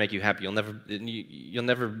will never make you happy. You'll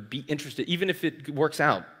never be interested, even if it works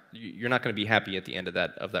out. You're not going to be happy at the end of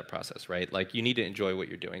that process, right? Like you need to enjoy what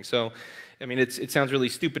you're doing. So, I mean, it sounds really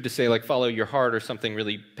stupid to say like follow your heart or something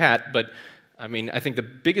really pat, but I mean, I think the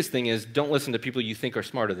biggest thing is don't listen to people you think are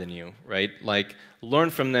smarter than you, right? Like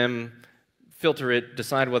learn from them, filter it,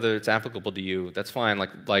 decide whether it's applicable to you. That's fine.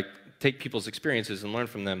 Like take people's experiences and learn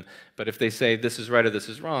from them. But if they say this is right or this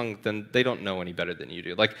is wrong, then they don't know any better than you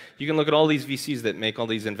do. Like you can look at all these VCs that make all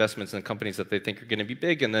these investments in companies that they think are going to be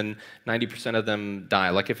big, and then 90% of them die.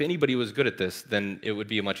 Like if anybody was good at this, then it would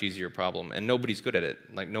be a much easier problem. And nobody's good at it.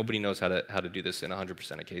 Like nobody knows how to do this in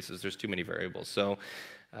 100% of cases. There's too many variables. So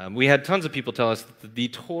we had tons of people tell us that the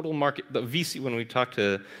total market, the VC, when we talked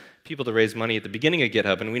to people to raise money at the beginning of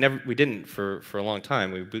GitHub, and we didn't for a long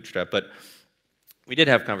time. We bootstrapped, but we did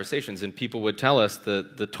have conversations, and people would tell us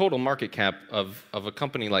the total market cap of a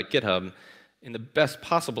company like GitHub, in the best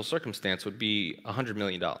possible circumstance, would be $100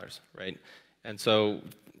 million, right? And so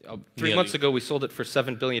 3 months ago, we sold it for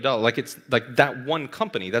 $7 billion. Like it's like that one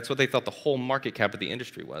company. That's what they thought the whole market cap of the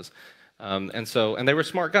industry was. And they were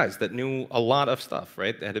smart guys that knew a lot of stuff,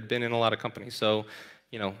 right? That had been in a lot of companies. So,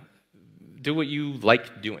 do what you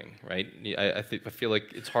like doing, right? I feel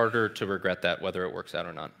like it's harder to regret that, whether it works out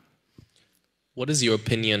or not. What is your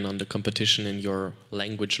opinion on the competition in your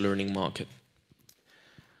language learning market?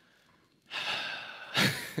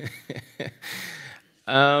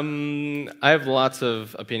 I have lots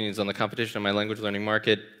of opinions on the competition in my language learning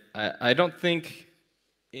market. I don't think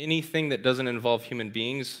anything that doesn't involve human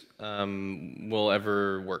beings will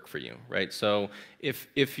ever work for you, right? So if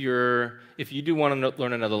you do want to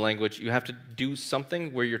learn another language, you have to do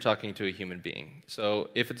something where you're talking to a human being. So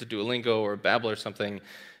if it's a Duolingo or a Babbel or something,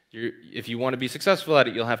 if you want to be successful at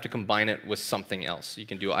it, you'll have to combine it with something else. You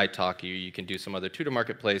can do iTalki, you can do some other tutor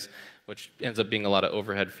marketplace, which ends up being a lot of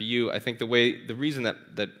overhead for you. I think the reason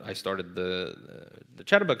that I started the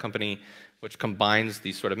Chatterbug company, which combines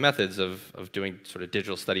these sort of methods of doing sort of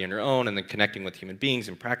digital study on your own and then connecting with human beings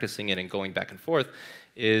and practicing it and going back and forth,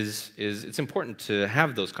 is it's important to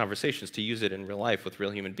have those conversations, to use it in real life with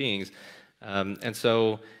real human beings. And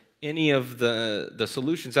so any of the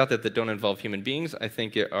solutions out there that don't involve human beings, I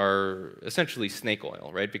think are essentially snake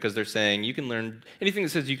oil, right? Because they're saying you can learn, anything that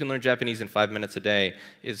says you can learn Japanese in 5 minutes a day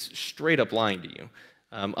is straight up lying to you.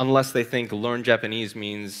 Unless they think learn Japanese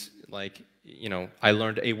means like, you know, I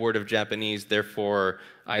learned a word of Japanese, therefore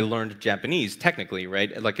I learned Japanese technically,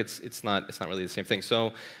 right? Like it's not really the same thing.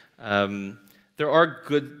 So there are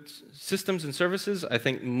good systems and services. I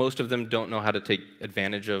think most of them don't know how to take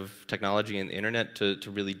advantage of technology and the internet to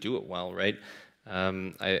really do it well, right?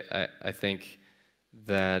 I think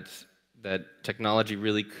that technology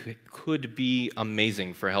really could be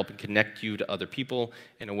amazing for helping connect you to other people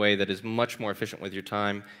in a way that is much more efficient with your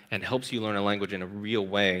time and helps you learn a language in a real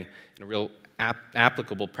way, in a real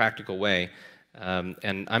applicable, practical way.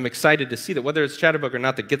 And I'm excited to see that, whether it's Chatterbug or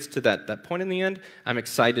not, that gets to that point in the end. I'm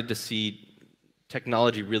excited to see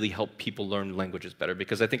technology really help people learn languages better,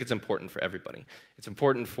 because I think it's important for everybody. It's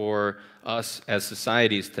important for us as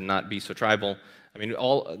societies to not be so tribal. I mean,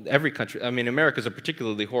 every country. I mean, America is a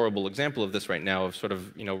particularly horrible example of this right now, of sort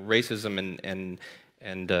of, you know, racism and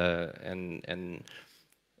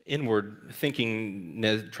inward thinking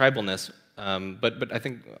tribalness. But I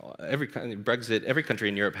think Brexit, every country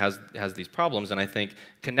in Europe has these problems, and I think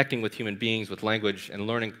connecting with human beings, with language, and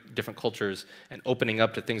learning different cultures, and opening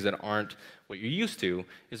up to things that aren't what you're used to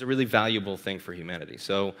is a really valuable thing for humanity.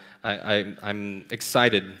 So I'm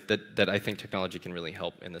excited that I think technology can really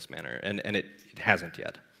help in this manner, and it hasn't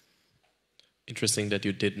yet. Interesting that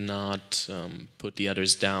you did not put the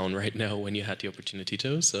others down right now when you had the opportunity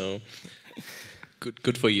to, so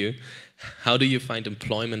good for you. How do you find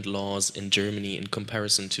employment laws in Germany in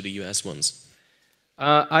comparison to the US ones?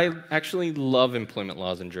 I actually love employment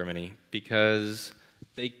laws in Germany because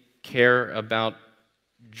they care about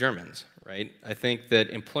Germans, right? I think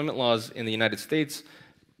that employment laws in the United States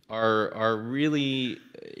are really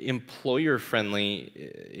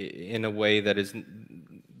employer-friendly in a way that is,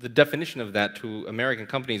 the definition of that to American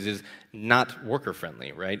companies is not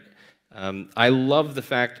worker-friendly, right? I love the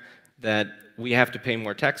fact that we have to pay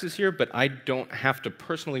more taxes here, but I don't have to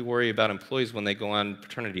personally worry about employees when they go on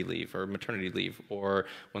paternity leave or maternity leave, or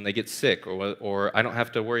when they get sick, or I don't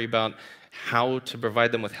have to worry about how to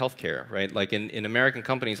provide them with health care, right? Like in American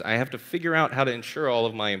companies, I have to figure out how to insure all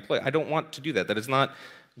of my employees. I don't want to do that. That is not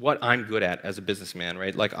what I'm good at as a businessman,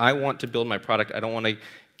 right? Like, I want to build my product. I don't want to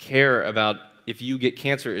care about if you get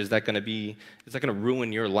cancer, is that going to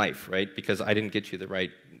ruin your life, right? Because I didn't get you the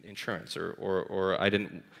right insurance, or I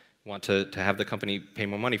didn't want to have the company pay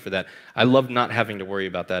more money for that. I love not having to worry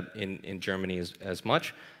about that in Germany as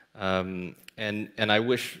much. And I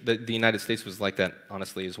wish that the United States was like that,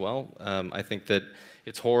 honestly, as well. I think that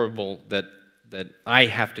it's horrible that I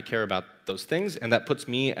have to care about those things, and that puts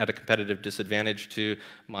me at a competitive disadvantage to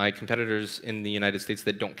my competitors in the United States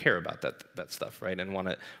that don't care about that stuff, right? And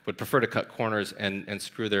would prefer to cut corners and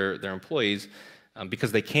screw their employees.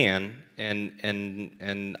 Because they can,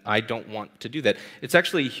 and I don't want to do that. It's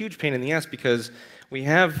actually a huge pain in the ass, because we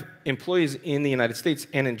have employees in the United States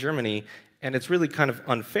and in Germany, and it's really kind of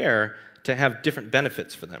unfair to have different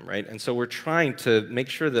benefits for them, right? And so we're trying to make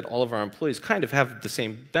sure that all of our employees kind of have the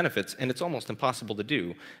same benefits, and it's almost impossible to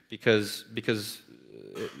do, because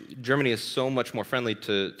Germany is so much more friendly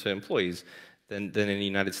to employees than in the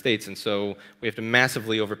United States, and so we have to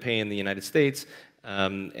massively overpay in the United States,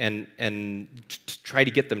 and try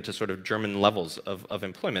to get them to sort of German levels of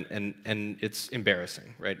employment, and it's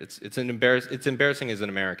embarrassing, right? It's embarrassing as an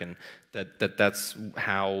American that's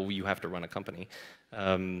how you have to run a company.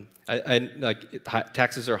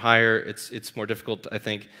 Taxes are higher. It's more difficult, I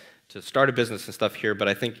think, to start a business and stuff here, but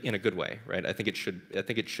I think in a good way, right? I think it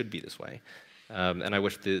should be this way, and I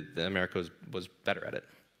wish the America was better at it.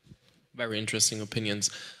 Very interesting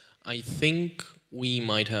opinions. I think we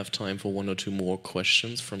might have time for one or two more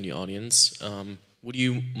questions from the audience. would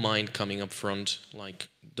you mind coming up front, like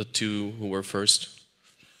the two who were first?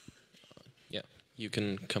 Yeah, you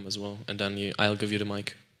can come as well, and then I'll give you the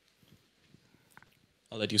mic.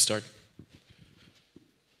 I'll let you start.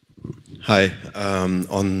 Hi.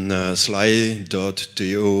 On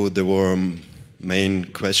Sly.do, the main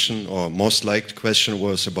question, or most liked question,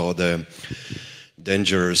 was about the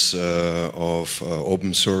dangers of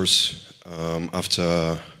open source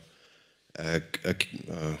after,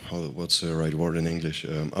 what's the right word in English?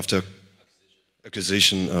 After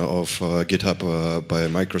acquisition of GitHub by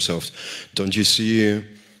Microsoft. Don't you see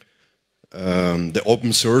the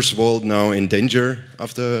open source world now in danger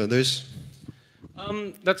after this?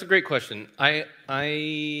 That's a great question. I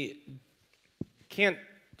can't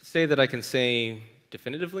say that I can say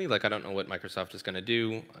definitively. Like, I don't know what Microsoft is going to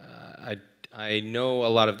do. I know a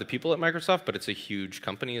lot of the people at Microsoft, but it's a huge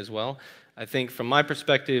company as well. I think from my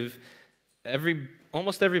perspective,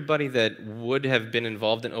 almost everybody that would have been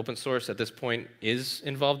involved in open source at this point is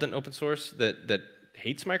involved in open source that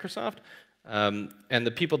hates Microsoft. And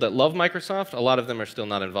the people that love Microsoft, a lot of them are still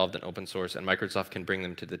not involved in open source, and Microsoft can bring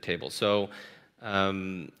them to the table. So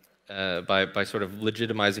by sort of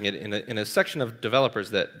legitimizing it in a section of developers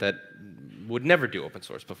that would never do open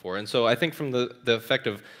source before. And so I think from the effect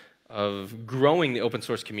of growing the open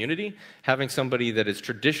source community, having somebody that has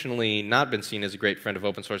traditionally not been seen as a great friend of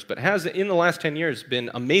open source, but has in the last 10 years been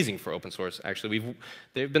amazing for open source. Actually,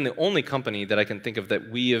 they've been the only company that I can think of that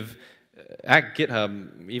we have at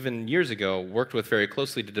GitHub, even years ago, worked with very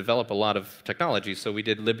closely to develop a lot of technology. So we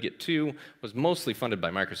did libgit 2, was mostly funded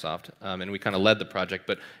by Microsoft, and we kind of led the project.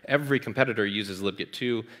 But every competitor uses libgit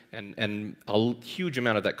 2, and a huge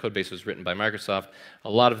amount of that code base was written by Microsoft. A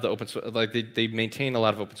lot of the open source, like they maintain a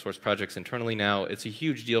lot of open source projects internally now. It's a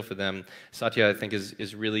huge deal for them. Satya, I think,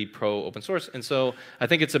 is really pro open source, and so I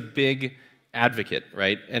think it's a big advocate,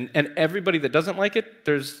 right? And everybody that doesn't like it,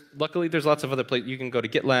 luckily there's lots of other places. You can go to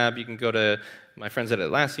GitLab, you can go to my friends at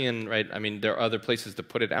Atlassian, right? I mean, there are other places to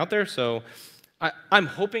put it out there. So I'm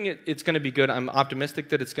hoping it's going to be good. I'm optimistic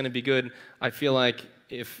that it's going to be good. I feel like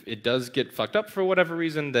if it does get fucked up for whatever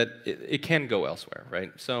reason, that it can go elsewhere,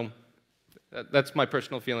 right? So that's my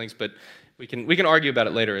personal feelings, but we can argue about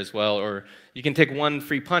it later as well, or you can take one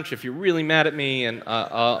free punch if you're really mad at me, and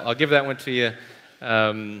I'll give that one to you.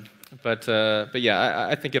 But yeah,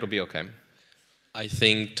 I think it'll be okay. I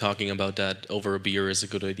think talking about that over a beer is a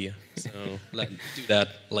good idea. So let's do that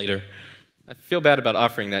later. I feel bad about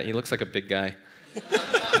offering that. He looks like a big guy.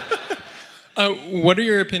 What are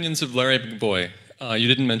your opinions of Larry Boy? You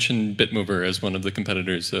didn't mention Bitmover as one of the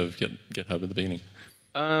competitors of GitHub at the beginning.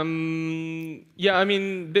 Yeah, I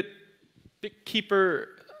mean, BitKeeper,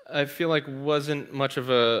 I feel like wasn't much of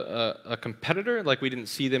a competitor. Like, we didn't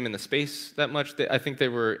see them in the space that much. I think they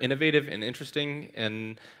were innovative and interesting,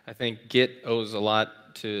 and I think Git owes a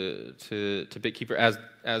lot to BitKeeper,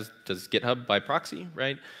 as does GitHub by proxy,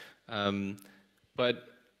 right? But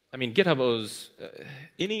I mean, GitHub owes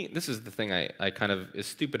this is the thing I kind of is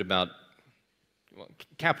stupid about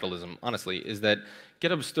capitalism, honestly, is that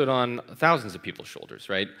GitHub stood on thousands of people's shoulders,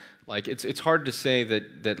 right? Like, it's hard to say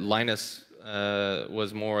that Linus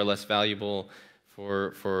was more or less valuable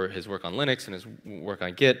for his work on Linux and his work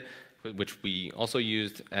on Git, which we also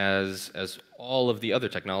used as all of the other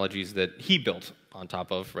technologies that he built on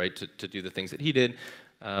top of, right, to do the things that he did,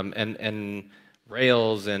 and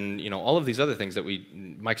Rails and all of these other things that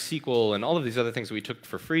MySQL and all of these other things that we took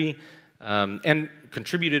for free, and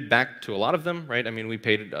contributed back to a lot of them, right? I mean, we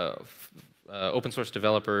paid open source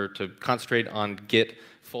developer to concentrate on Git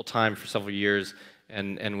full time for several years.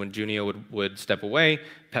 And when Junio would step away,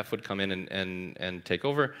 Pef would come in and take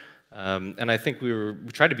over. And I think we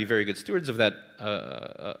tried to be very good stewards of that,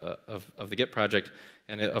 of the Git project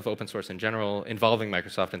and of open source in general, involving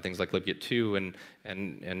Microsoft in things like libgit 2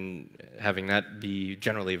 and having that be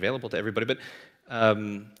generally available to everybody. But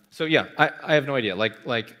so yeah, I have no idea.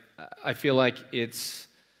 Like I feel like it's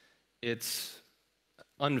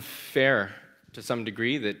unfair to some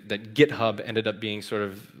degree that GitHub ended up being sort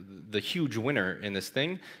of the huge winner in this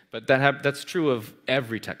thing, but that's true of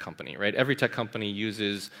every tech company, right? Every tech company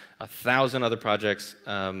uses 1,000 other projects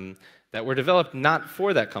that were developed not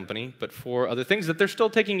for that company, but for other things that they're still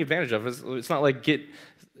taking advantage of. It's not like Git,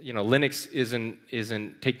 Linux isn't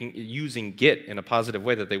using Git in a positive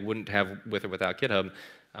way that they wouldn't have with or without GitHub.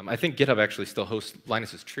 I think GitHub actually still hosts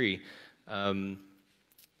Linus's tree,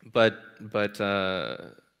 but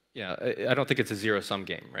yeah, I don't think it's a zero-sum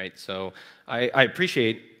game, right? So I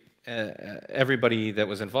appreciate everybody that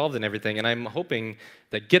was involved in everything, and I'm hoping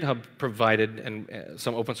that GitHub provided and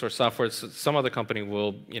some open source software some other company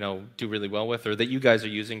will do really well with, or that you guys are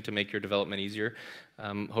using to make your development easier,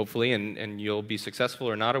 hopefully, and you'll be successful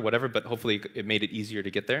or not or whatever, but hopefully it made it easier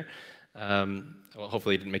to get there. Well,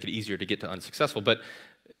 hopefully it didn't make it easier to get to unsuccessful, but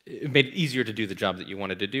it made it easier to do the job that you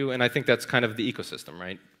wanted to do, and I think that's kind of the ecosystem,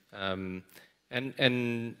 right? And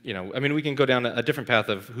I mean, we can go down a different path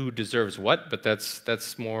of who deserves what, but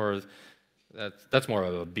that's more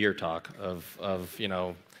of a beer talk of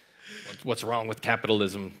what's wrong with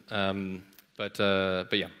capitalism. But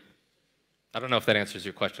yeah, I don't know if that answers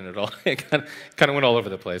your question at all. It kind of went all over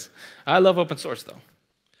the place. I love open source though.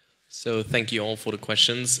 So thank you all for the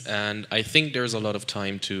questions, and I think there's a lot of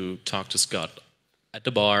time to talk to Scott at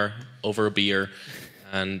the bar over a beer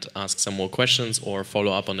and ask some more questions or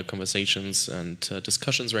follow up on the conversations and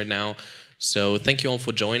discussions right now. So thank you all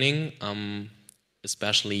for joining,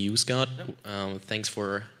 especially you, Scott. Thanks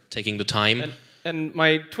for taking the time. And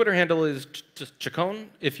my Twitter handle is just Chacon.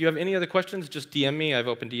 If you have any other questions, just DM me. I've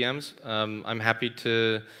opened DMs. I'm happy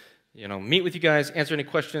to meet with you guys, answer any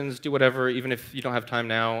questions, do whatever, even if you don't have time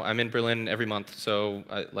now. I'm in Berlin every month, so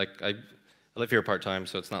I live here part-time,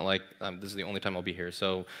 so it's not like this is the only time I'll be here.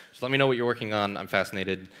 So just let me know what you're working on. I'm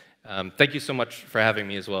fascinated. Thank you so much for having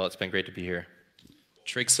me as well. It's been great to be here.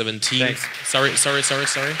 Trick 17. Thanks. Sorry.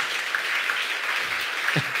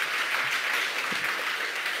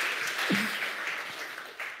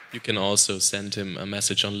 You can also send him a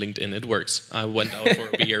message on LinkedIn. It works. I went out for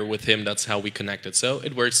a beer with him. That's how we connected. So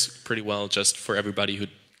it works pretty well just for everybody who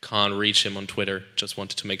can't reach him on Twitter. Just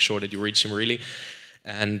wanted to make sure that you reach him really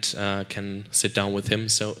and can sit down with him.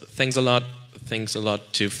 So thanks a lot. Thanks a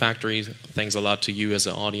lot to Factory. Thanks a lot to you as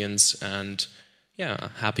an audience. And yeah,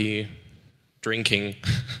 happy drinking.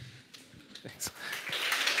 Thanks.